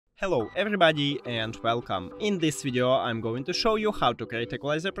Hello everybody and welcome. In this video I'm going to show you how to create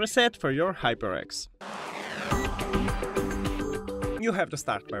Equalizer preset for your HyperX. You have to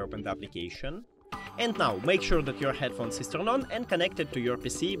start by opening the application. And now make sure that your headphones is turned on and connected to your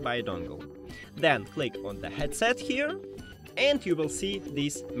PC by dongle. Then click on the headset here and you will see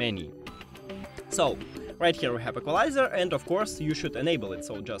this menu. So, right here we have Equalizer and of course you should enable it,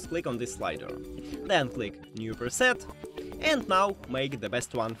 so just click on this slider. Then click New Preset and now make the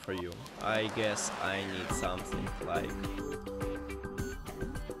best one for you. I guess I need something like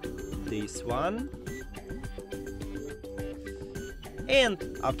this one.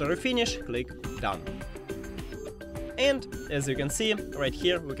 And after you finish, click Done. And as you can see, right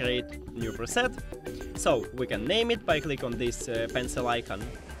here we create new preset. So we can name it by click on this pencil icon.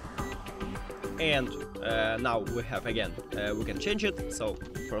 And now we have again, we can change it. So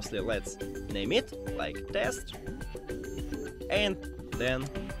firstly let's name it like test. And then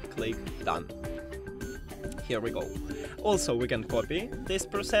click Done. Here we go. Also we can copy this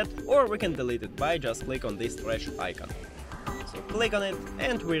preset or we can delete it by just click on this trash icon. So click on it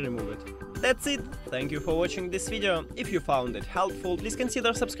and we remove it. That's it. Thank you for watching this video. If you found it helpful, please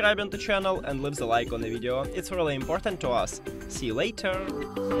consider subscribing to the channel and leave the like on the video. It's really important to us. See you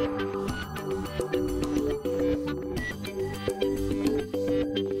later.